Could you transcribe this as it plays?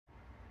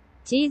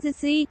Cheese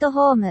Sweet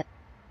Home.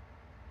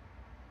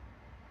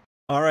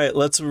 All right,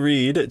 let's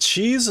read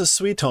Cheese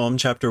Sweet Home,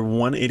 chapter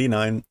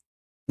 189.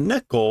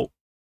 Neko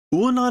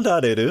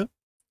unadareru,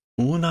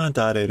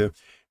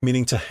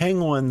 meaning to hang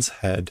one's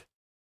head.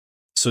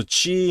 So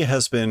Chi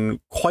has been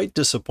quite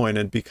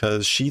disappointed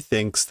because she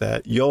thinks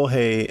that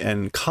Yohei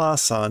and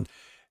Ka-san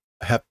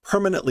have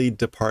permanently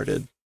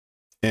departed.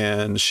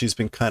 And she's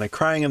been kind of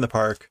crying in the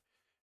park,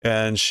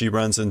 and she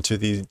runs into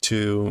the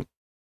two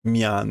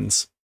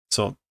Myans.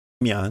 So,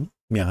 Myan,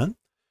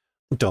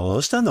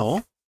 dosta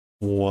no?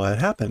 What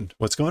happened?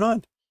 What's going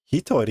on?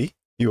 Hitori,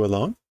 you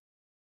alone?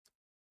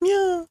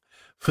 Myan,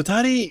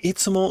 futari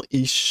itsumo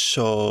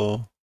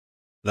issho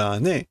da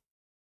ne.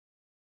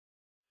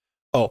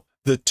 Oh,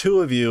 the two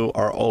of you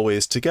are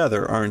always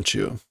together, aren't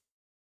you?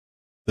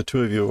 The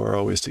two of you are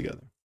always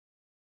together.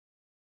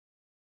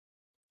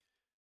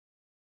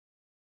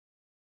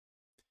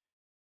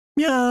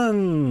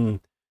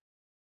 Myan,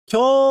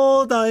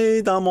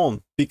 kyodai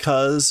damon,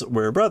 because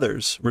we're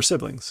brothers, we're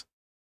siblings.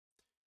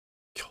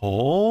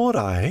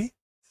 Kyodai,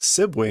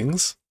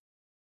 siblings.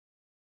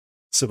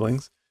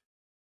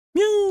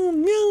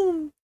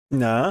 Myan,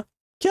 na,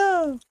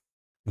 kya,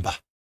 ba.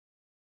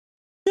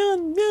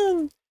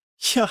 Myan,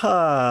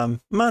 yeah,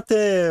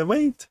 mate,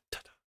 wait.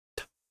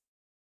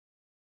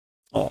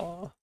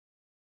 Aw.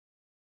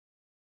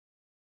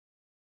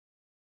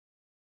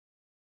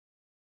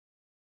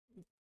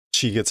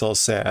 She gets all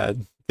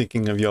sad,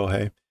 thinking of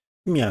Yohei.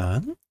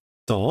 Myan,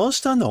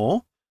 dosta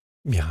no?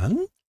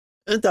 Myan,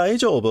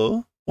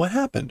 daijoubu? What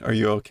happened? Are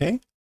you okay?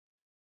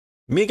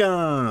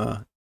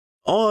 Miga!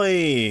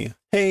 Oi!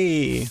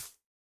 Hey!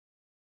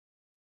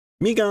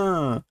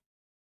 Miga!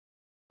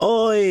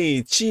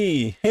 Oi!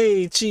 Chi!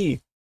 Hey, Chi!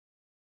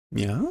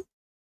 Myan?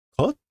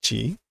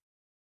 Kochi?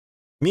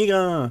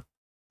 Miga!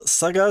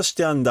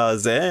 Sagashitanda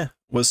ze!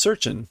 Was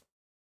searching.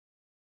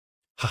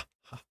 Ha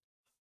ha.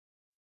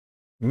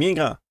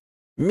 Miga!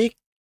 Mikatte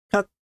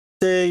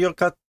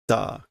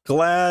yokatta.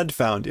 Glad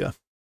found ya.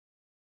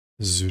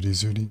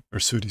 Zuri, or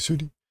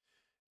suri.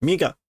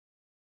 Miga!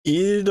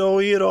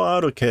 Iro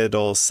aru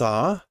kedo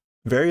sa.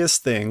 Various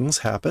things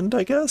happened,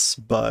 I guess,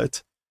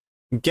 but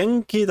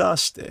genki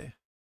dashite.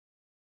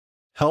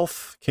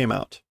 Health came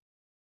out.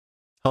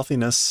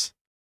 Healthiness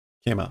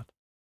came out.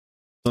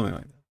 Something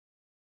like that.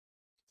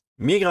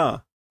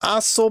 Miga!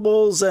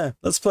 Asobo ze.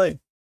 Let's play.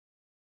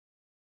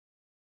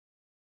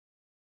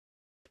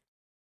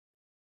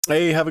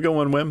 Hey, have a good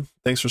one, Wim.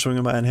 Thanks for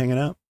swinging by and hanging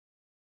out.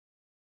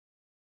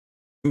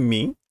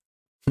 Me?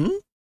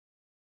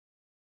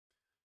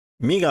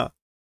 Miga,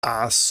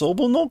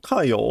 asobo no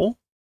kayo?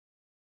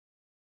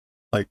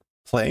 Like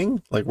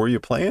playing? Like were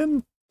you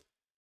playing?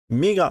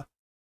 Miga,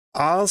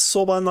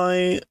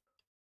 asobanai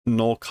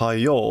no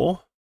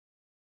kayo?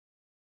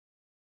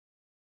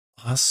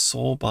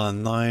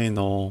 Asobanai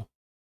no.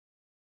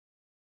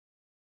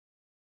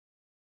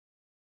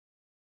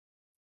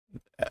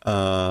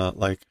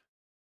 Like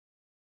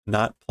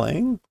not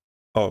playing?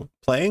 Oh,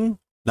 playing?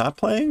 Not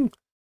playing?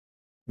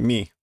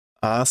 Me.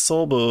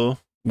 Asobu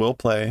will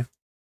play.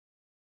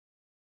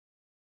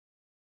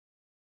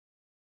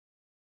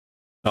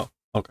 Oh,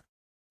 okay.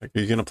 Like,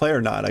 are you gonna play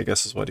or not? I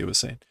guess is what he was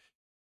saying.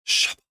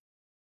 Shut up.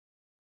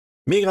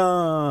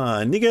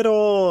 Miga,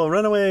 nigero,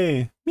 run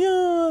away.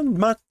 Myan,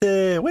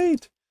 mate,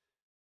 wait.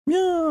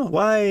 Myan,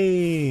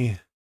 why?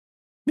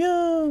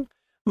 Myan,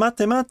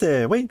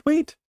 mate,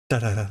 wait. Da.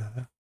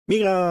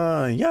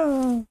 Miga,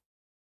 ya.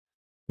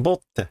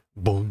 Botte,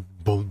 bon.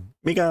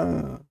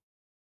 Miga.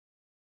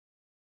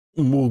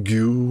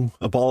 Mugu,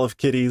 a ball of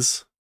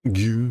kitties.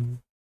 Gyu.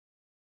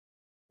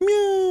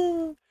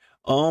 Meow.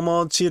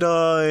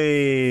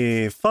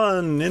 Omochiroi.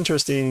 Fun,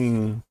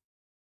 interesting.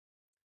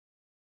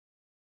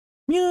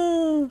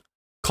 Meow.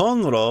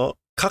 Konro,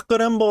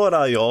 kakurenbo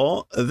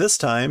rayo. This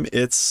time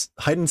it's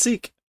hide and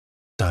seek.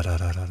 Da.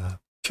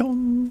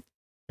 Pyon.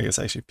 I guess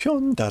actually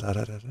pyon. Da.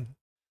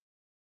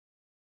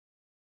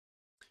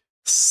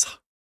 Sa.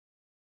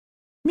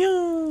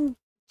 Meow.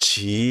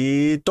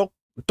 Chi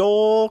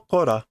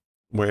dokora.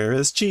 Where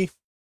is Chi?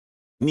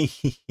 Ni.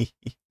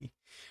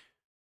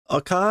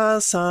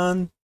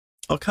 Okasan,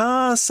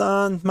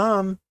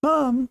 mom,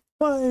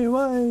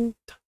 why?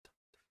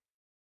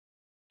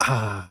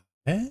 Ah,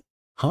 eh?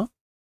 Huh?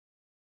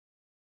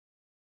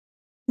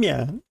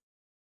 Myan.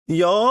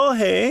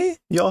 Yohei?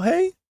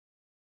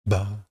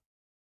 Ba.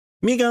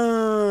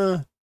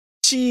 Miga.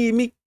 Chi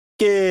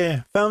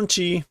mikke. Found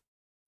Chi.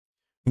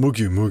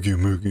 Mugu.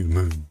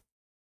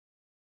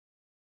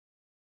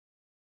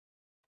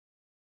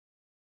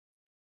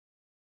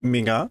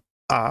 Miga.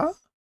 Ah?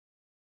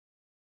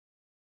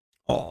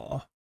 Aw.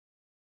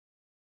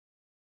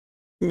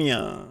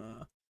 Mya.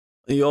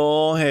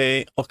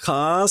 Yohei.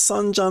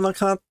 Okasan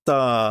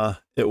janakatta.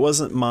 It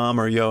wasn't mom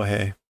or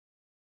Yohei.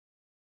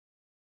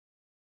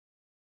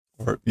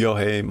 Or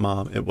Yohei,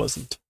 mom, it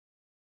wasn't.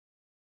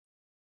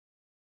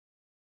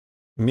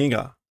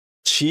 Miga.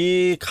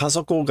 Chi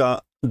kazoko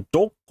ga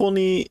doko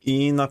ni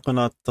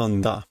inakunatta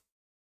nda.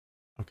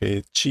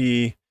 Okay,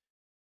 Chi,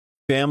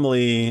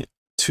 family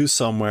to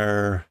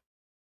somewhere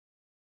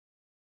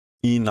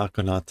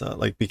inakunata,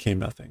 like became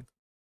nothing.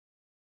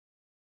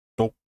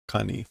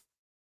 Dokkani.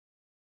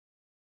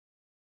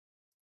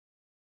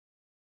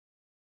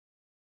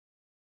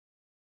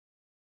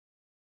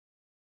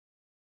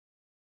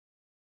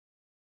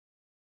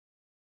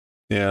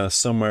 Yeah,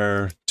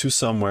 somewhere to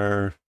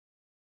somewhere.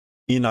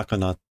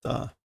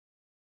 Inakunata.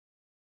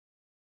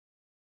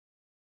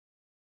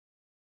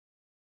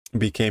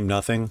 Became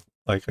nothing.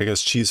 Like, I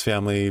guess Cheese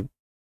family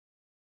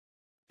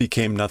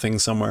became nothing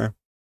somewhere.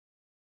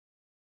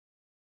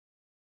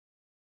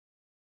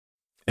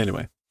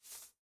 Anyway.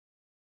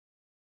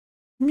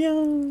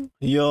 Meow.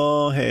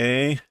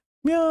 Yohei.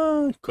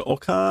 Meow.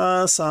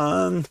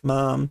 Oka-san.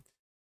 Mom.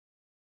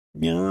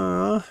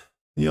 Meow.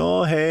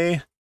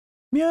 Yohei.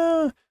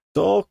 Meow.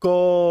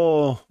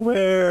 Doko.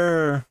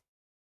 Where?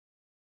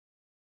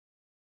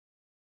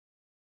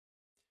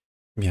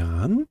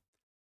 Myan.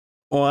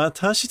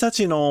 Watashi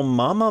tachi no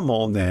mama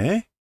mo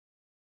ne.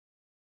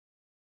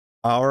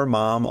 Our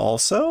mom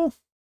also?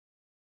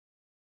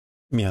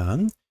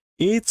 Myan.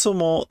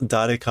 Itsumo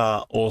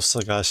dareka o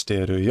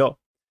sagashiteru yo.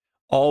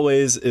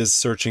 Always is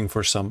searching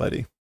for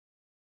somebody.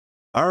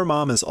 Our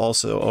mom is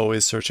also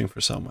always searching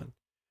for someone.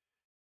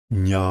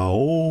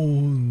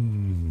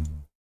 Nyaon.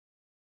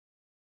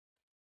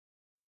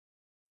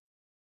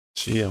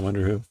 Gee, I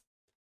wonder who.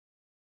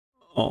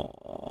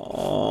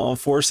 Oh,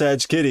 4 Sag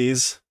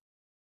kitties.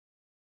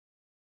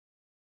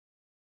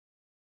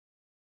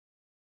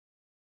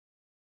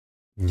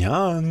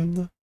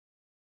 Nyan.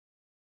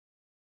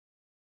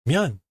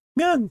 Myan.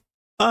 Myan.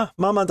 Ah,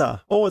 mama da.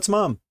 Oh, it's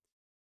mom.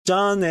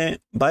 Jane.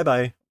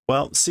 Bye-bye.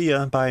 Well, see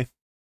ya. Bye.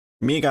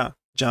 Miga.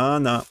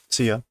 Jana.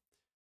 See ya.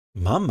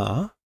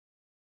 Mama?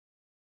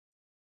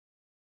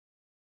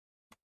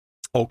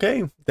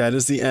 Okay, that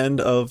is the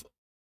end of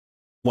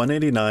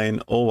 189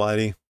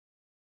 Owari.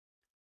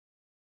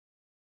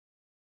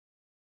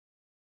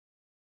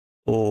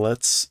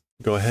 Let's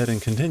go ahead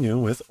and continue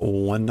with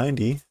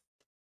 190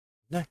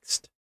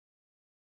 next.